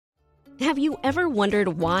Have you ever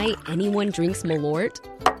wondered why anyone drinks Malort?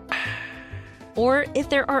 Or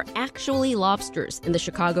if there are actually lobsters in the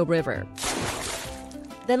Chicago River?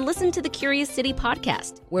 Then listen to the Curious City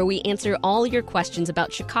podcast, where we answer all your questions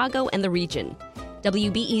about Chicago and the region.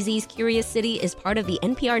 WBEZ's Curious City is part of the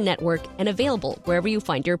NPR network and available wherever you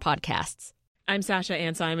find your podcasts. I'm Sasha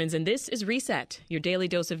Ann Simons, and this is Reset, your daily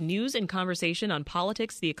dose of news and conversation on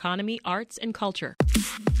politics, the economy, arts, and culture.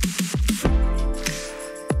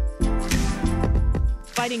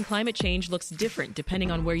 Fighting climate change looks different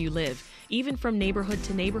depending on where you live, even from neighborhood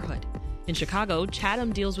to neighborhood. In Chicago,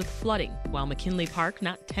 Chatham deals with flooding, while McKinley Park,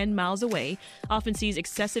 not 10 miles away, often sees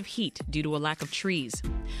excessive heat due to a lack of trees.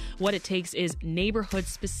 What it takes is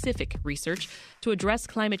neighborhood-specific research to address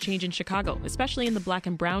climate change in Chicago, especially in the Black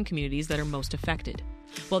and brown communities that are most affected.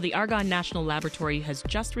 Well, the Argonne National Laboratory has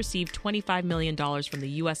just received $25 million from the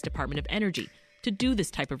U.S. Department of Energy to do this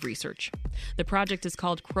type of research. The project is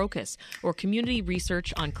called CROCUS, or Community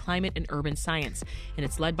Research on Climate and Urban Science, and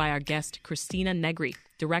it's led by our guest, Christina Negri,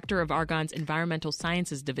 Director of Argonne's Environmental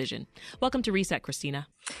Sciences Division. Welcome to Reset, Christina.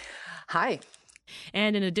 Hi.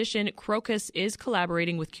 And in addition, CROCUS is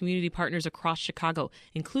collaborating with community partners across Chicago,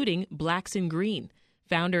 including Blacks in Green.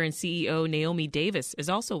 Founder and CEO Naomi Davis is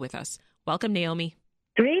also with us. Welcome, Naomi.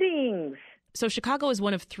 Greetings. So Chicago is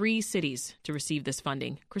one of 3 cities to receive this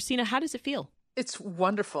funding. Christina, how does it feel? It's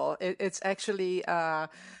wonderful. It's actually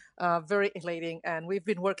very elating, and we've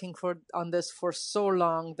been working on this for so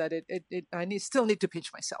long that I still need to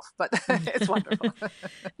pinch myself, but it's wonderful.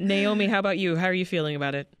 Naomi, how about you? How are you feeling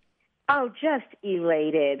about it? Oh, just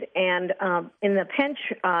elated. And in the pinch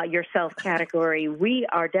yourself category, we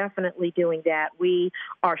are definitely doing that. We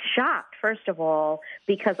are shocked, first of all,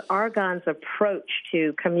 because Argonne's approach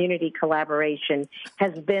to community collaboration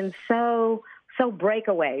has been so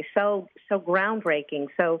breakaway, so groundbreaking,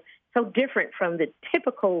 so different from the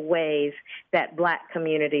typical ways that Black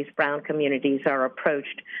communities, brown communities are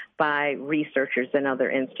approached by researchers and other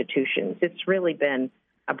institutions. It's really been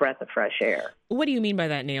a breath of fresh air. What do you mean by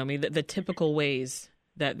that, Naomi? The typical ways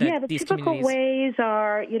that the these typical communities... ways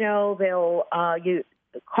are, they'll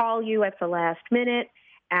call you at the last minute,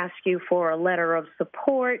 ask you for a letter of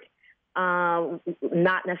support,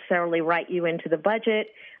 not necessarily write you into the budget.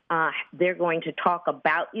 They're going to talk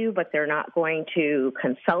about you, but they're not going to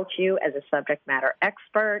consult you as a subject matter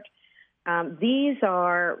expert. These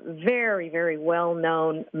are very, very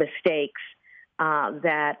well-known mistakes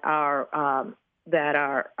that our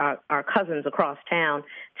cousins across town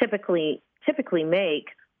typically make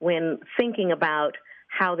when thinking about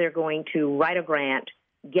how they're going to write a grant,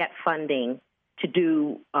 get funding to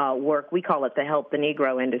do work. We call it the Help the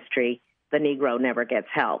Negro industry. The Negro never gets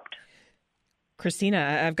helped.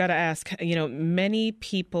 Christina, I've got to ask, many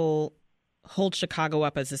people hold Chicago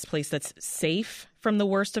up as this place that's safe from the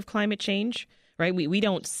worst of climate change, right? We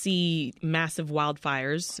don't see massive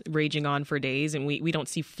wildfires raging on for days, and we don't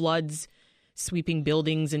see floods sweeping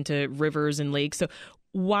buildings into rivers and lakes. So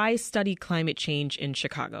why study climate change in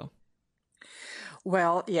Chicago?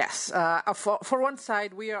 Well, yes. For one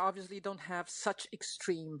side, we obviously don't have such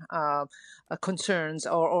extreme concerns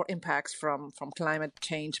or impacts from climate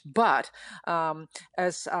change. But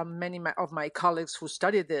as many of my colleagues who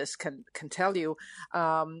study this can tell you,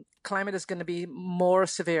 climate is going to be more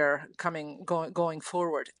severe going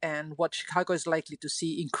forward. And what Chicago is likely to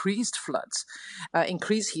see increased floods,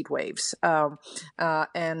 increased heat waves,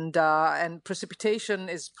 and precipitation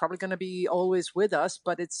is probably going to be always with us,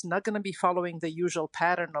 but it's not going to be following the usual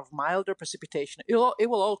pattern of milder precipitation. It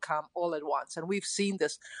will all come all at once, and we've seen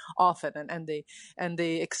this often. And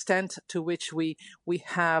the extent to which we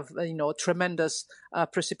have tremendous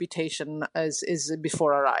precipitation is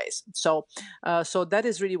before our eyes. So that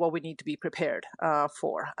is really what we need to be prepared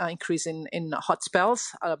for: increase in hot spells,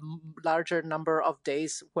 a larger number of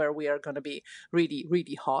days where we are going to be really,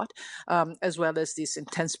 really hot, as well as these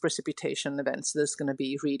intense precipitation events. That's going to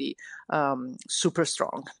be really super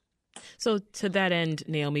strong. So to that end,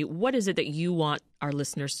 Naomi, what is it that you want our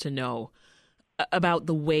listeners to know about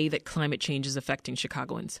the way that climate change is affecting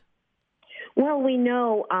Chicagoans? Well, we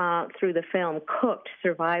know through the film Cooked,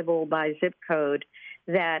 Survival by Zip Code,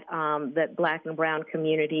 that Black and brown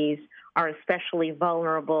communities are especially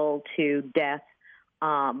vulnerable to death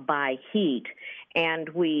by heat, and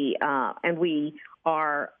we're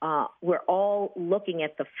all looking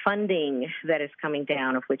at the funding that is coming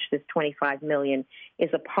down, of which this $25 million is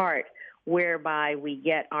a part, whereby we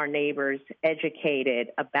get our neighbors educated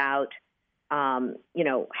about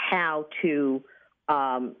how to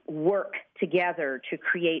work together to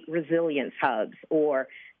create resilience hubs or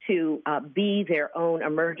to be their own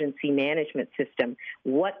emergency management system.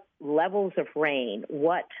 What levels of rain,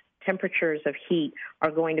 what temperatures of heat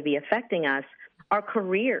are going to be affecting us, our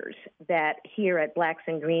careers that here at Blacks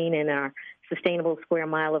in Green in our Sustainable Square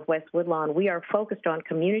Mile of West Woodlawn, we are focused on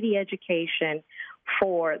community education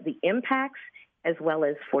for the impacts as well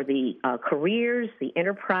as for the careers, the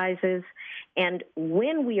enterprises. And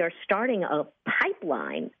when we are starting a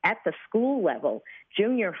pipeline at the school level,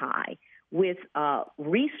 junior high, with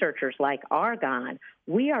researchers like Argonne,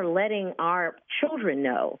 we are letting our children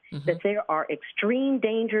know that there are extreme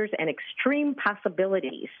dangers and extreme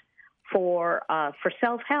possibilities for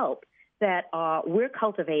self-help that we're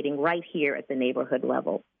cultivating right here at the neighborhood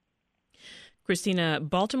level. Christina,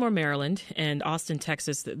 Baltimore, Maryland, and Austin,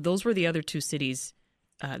 Texas, those were the other two cities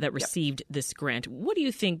that received this grant. What do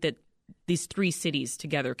you think that these three cities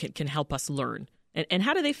together can help us learn? And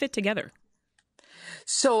how do they fit together?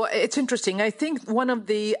 So it's interesting. I think one of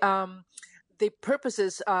the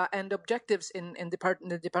purposes and objectives in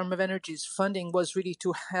the Department of Energy's funding was really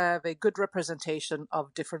to have a good representation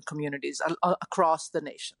of different communities across the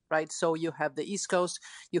nation, right? So you have the East Coast,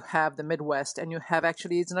 you have the Midwest, and you have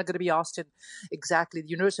actually, it's not going to be Austin exactly. The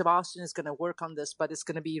University of Austin is going to work on this, but it's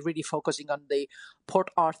going to be really focusing on the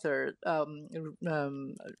Port Arthur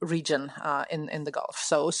region in the Gulf.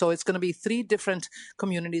 So it's going to be three different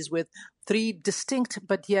communities with three distinct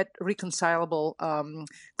but yet reconcilable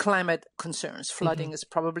climate concerns. Flooding is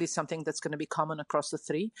probably something that's going to be common across the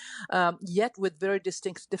three, yet with very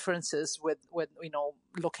distinct differences with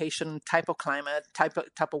location, type of climate, type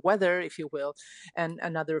of weather, if you will, and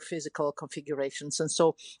other physical configurations. And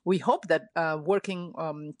so we hope that working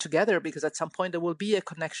together, because at some point there will be a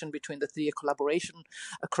connection between the three, a collaboration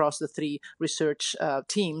across the three research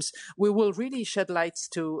teams, we will really shed lights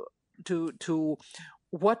to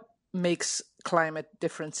what makes climate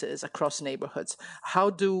differences across neighborhoods. How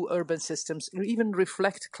do urban systems even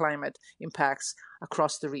reflect climate impacts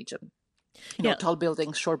across the region? Tall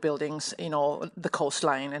buildings, short buildings, the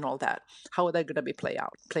coastline and all that. How are they going to be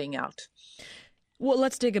playing out? Well,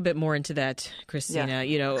 let's dig a bit more into that, Christina.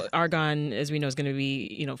 Yeah. Argonne, as we know, is going to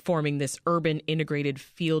be, forming this urban integrated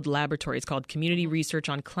field laboratory. It's called Community Research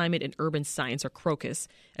on Climate and Urban Science, or CROCUS,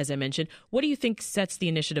 as I mentioned. What do you think sets the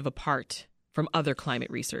initiative apart from other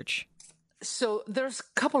climate research? So there's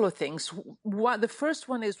a couple of things. The first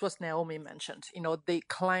one is what Naomi mentioned, the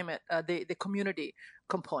climate, the community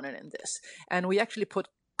component in this. And we actually put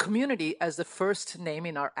community as the first name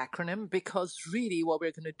in our acronym, because really what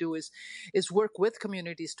we're going to do is work with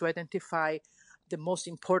communities to identify the most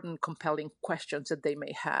important, compelling questions that they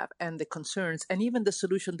may have, and the concerns, and even the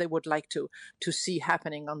solution they would like to see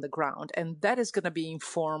happening on the ground. And that is going to be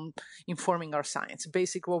informing our science.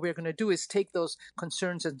 Basically, what we're going to do is take those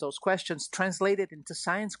concerns and those questions, translate it into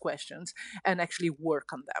science questions, and actually work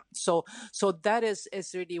on them. So that is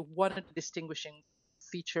really one of the distinguishing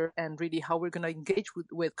feature, and really how we're going to engage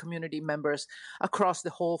with community members across the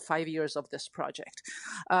whole 5 years of this project.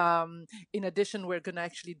 In addition, we're going to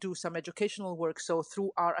actually do some educational work. So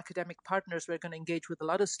through our academic partners, we're going to engage with a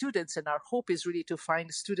lot of students, and our hope is really to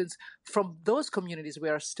find students from those communities we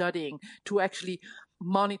are studying to actually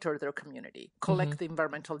monitor their community, collect the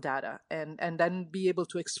environmental data, and then be able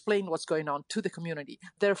to explain what's going on to the community,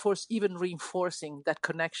 therefore even reinforcing that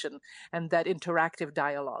connection and that interactive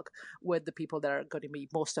dialogue with the people that are going to be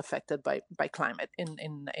most affected by climate in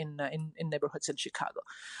neighborhoods in Chicago.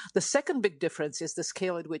 The second big difference is the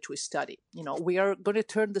scale at which we study. We are going to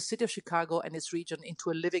turn the city of Chicago and its region into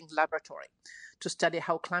a living laboratory to study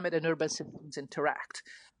how climate and urban systems interact.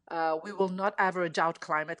 We will not average out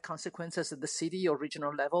climate consequences at the city or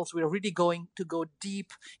regional levels. We're really going to go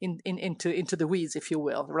deep into the weeds, if you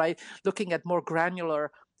will, right? Looking at more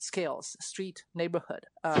granular scales, street, neighborhood.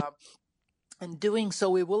 And doing so,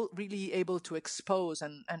 we will really able to expose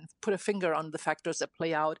and put a finger on the factors that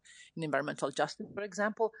play out in environmental justice, for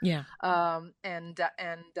example. Yeah. And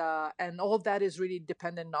all that is really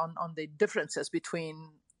dependent on the differences between,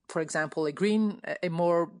 for example, a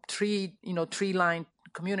more tree-lined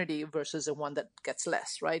community versus the one that gets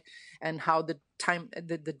less, right? And how the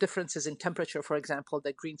differences in temperature, for example,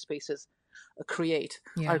 that green spaces create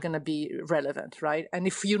are going to be relevant, right? And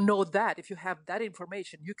if you know that, if you have that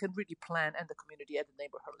information, you can really plan in the community at the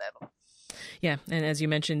neighborhood level. Yeah, and as you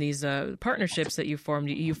mentioned, these partnerships that you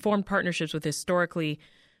formed partnerships with historically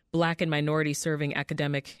Black and minority-serving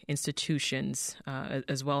academic institutions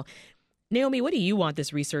as well. Naomi, what do you want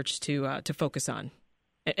this research to focus on?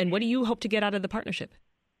 And what do you hope to get out of the partnership?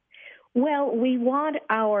 Well, we want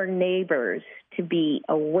our neighbors to be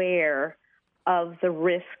aware of the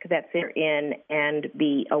risk that they're in and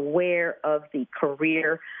be aware of the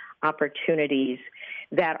career opportunities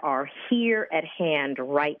that are here at hand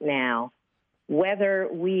right now whether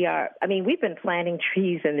we've been planting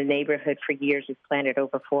trees in the neighborhood for years. We've planted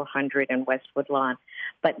over 400 in West Woodlawn,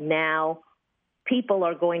 but now people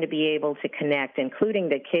are going to be able to connect, including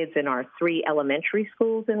the kids in our 3 elementary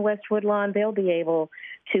schools in West Woodlawn. They'll be able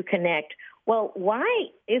to connect. Well, why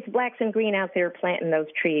is Blacks in Green out there planting those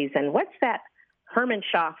trees? And what's that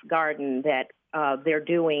Hermannschaft garden that they're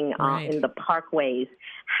doing in the parkways?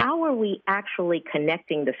 How are we actually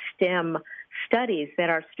connecting the STEM studies that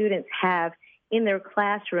our students have in their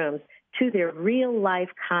classrooms to their real-life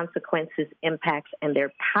consequences, impacts, and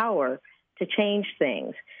their power to change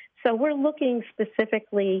things? So we're looking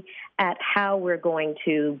specifically at how we're going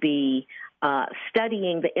to be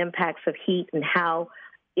studying the impacts of heat and how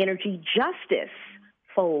energy justice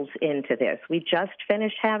folds into this. We just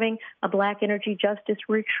finished having a Black Energy Justice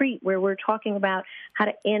retreat where we're talking about how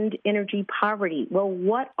to end energy poverty. Well,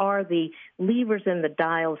 what are the levers and the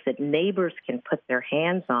dials that neighbors can put their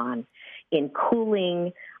hands on in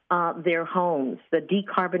cooling their homes, the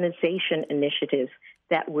decarbonization initiatives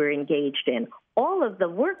that we're engaged in? All of the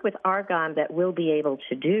work with Argonne that we'll be able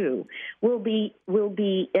to do will be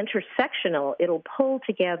intersectional. It'll pull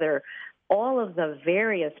together all of the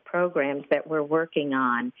various programs that we're working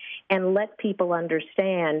on and let people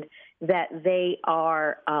understand that they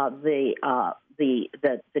are the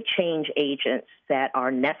change agents that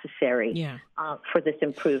are necessary for this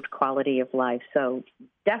improved quality of life. So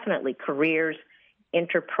definitely careers,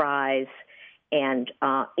 enterprise, and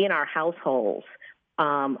in our households,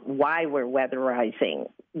 why we're weatherizing,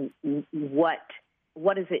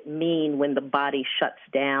 what does it mean when the body shuts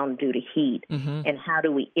down due to heat, and how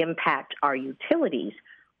do we impact our utilities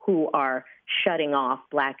who are shutting off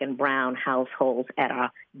Black and brown households at a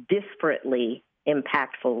disparately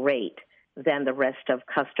impactful rate than the rest of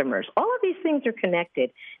customers? All of these things are connected.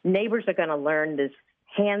 Neighbors are going to learn this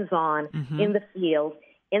hands-on in the field,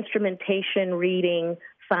 instrumentation reading,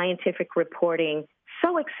 scientific reporting.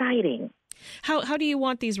 So exciting. How do you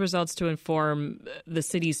want these results to inform the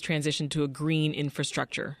city's transition to a green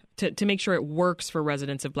infrastructure to make sure it works for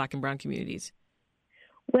residents of Black and brown communities?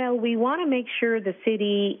 Well, we want to make sure the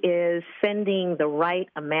city is sending the right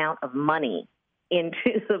amount of money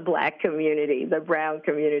into the Black community, the brown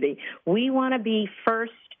community. We want to be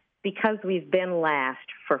first because we've been last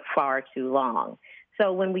for far too long.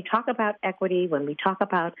 So when we talk about equity, when we talk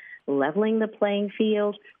about leveling the playing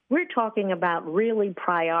field, we're talking about really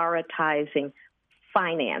prioritizing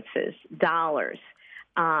finances, dollars.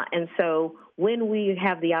 And so when we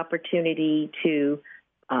have the opportunity to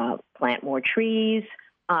plant more trees,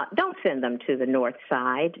 don't send them to the north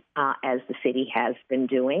side, as the city has been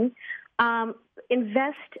doing.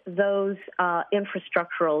 Invest those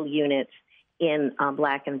infrastructural units in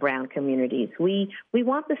Black and brown communities. We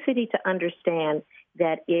want the city to understand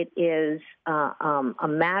that it is a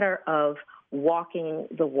matter of walking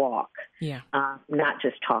the walk, not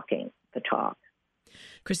just talking the talk.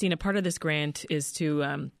 Christina, part of this grant is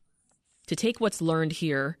to take what's learned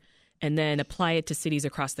here and then apply it to cities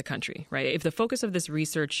across the country, right? If the focus of this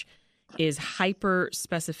research is hyper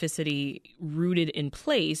specificity rooted in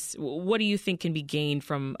place, what do you think can be gained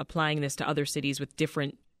from applying this to other cities with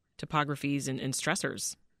different topographies and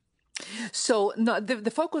stressors? So no, the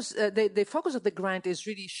focus the focus of the grant is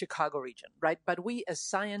really Chicago region, right? But we as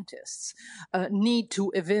scientists need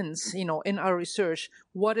to evince, in our research,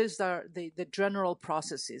 what is the general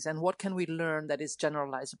processes and what can we learn that is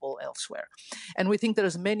generalizable elsewhere. And we think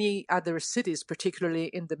there's many other cities, particularly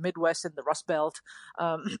in the Midwest and the Rust Belt,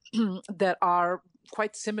 that are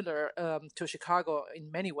quite similar to Chicago in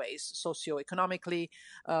many ways, socioeconomically,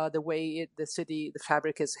 the way the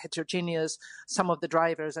fabric is heterogeneous, some of the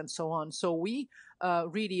drivers and so on. So we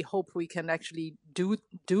really hope we can actually do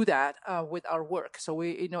that with our work. So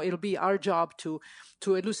it'll be our job to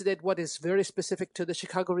elucidate what is very specific to the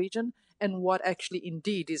Chicago region and what actually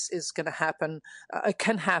indeed is going to happen,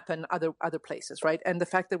 can happen other places, right? And the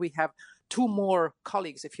fact that we have two more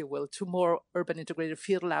colleagues, if you will, two more urban integrated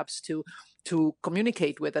field labs to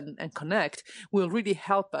communicate with and connect will really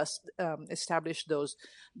help us establish those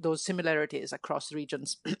similarities across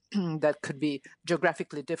regions that could be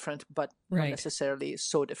geographically different, but not necessarily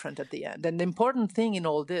so different at the end. And the important thing in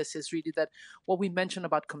all this is really that what we mentioned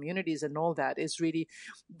about communities and all that is really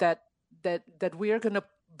that we are going to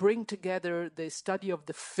bring together the study of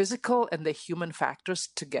the physical and the human factors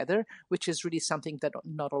together, which is really something that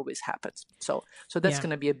not always happens. So that's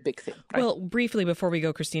going to be a big thing. Right? Well, briefly before we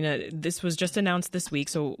go, Christina, this was just announced this week,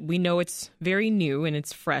 so we know it's very new and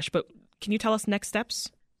it's fresh, but can you tell us next steps?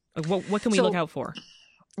 What can we look out for?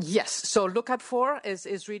 Yes. So Lookout For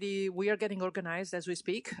is really, we are getting organized as we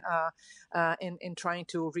speak in trying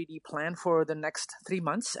to really plan for the next 3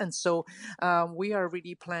 months. And so we are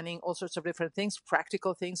really planning all sorts of different things,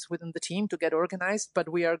 practical things within the team to get organized. But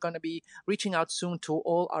we are going to be reaching out soon to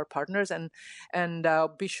all our partners and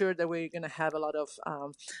be sure that we're going to have a lot of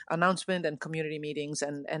announcement and community meetings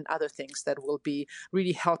and other things that will be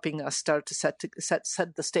really helping us start to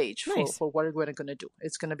set the stage for what we're going to do.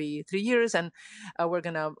 It's going to be 3 years and we're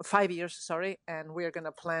going to 5 years, and we're going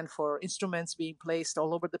to plan for instruments being placed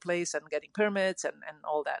all over the place and getting permits and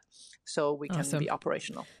all that, so we can be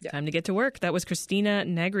operational. Yeah. Time to get to work. That was Christina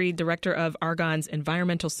Negri, director of Argonne's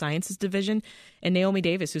Environmental Sciences Division, and Naomi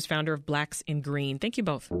Davis, who's founder of Blacks in Green. Thank you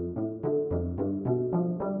both.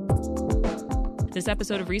 This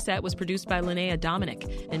episode of Reset was produced by Linnea Dominic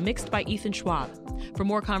and mixed by Ethan Schwab. For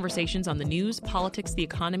more conversations on the news, politics, the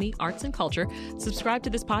economy, arts, and culture, subscribe to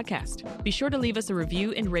this podcast. Be sure to leave us a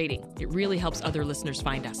review and rating. It really helps other listeners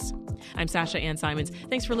find us. I'm Sasha Ann Simons.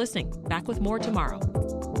 Thanks for listening. Back with more tomorrow.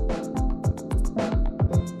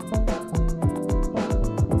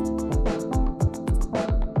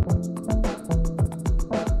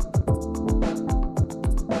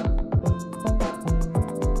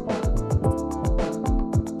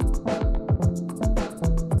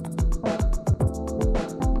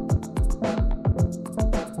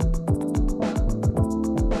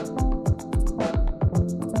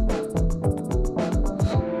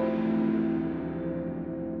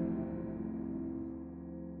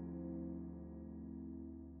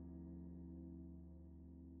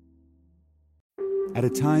 At a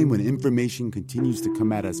time when information continues to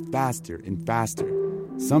come at us faster and faster,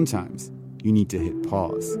 sometimes you need to hit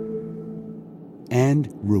pause and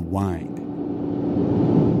rewind.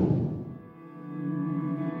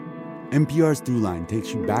 NPR's Throughline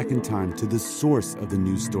takes you back in time to the source of the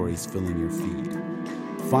news stories filling your feed.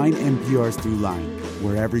 Find NPR's Throughline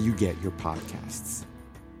wherever you get your podcasts.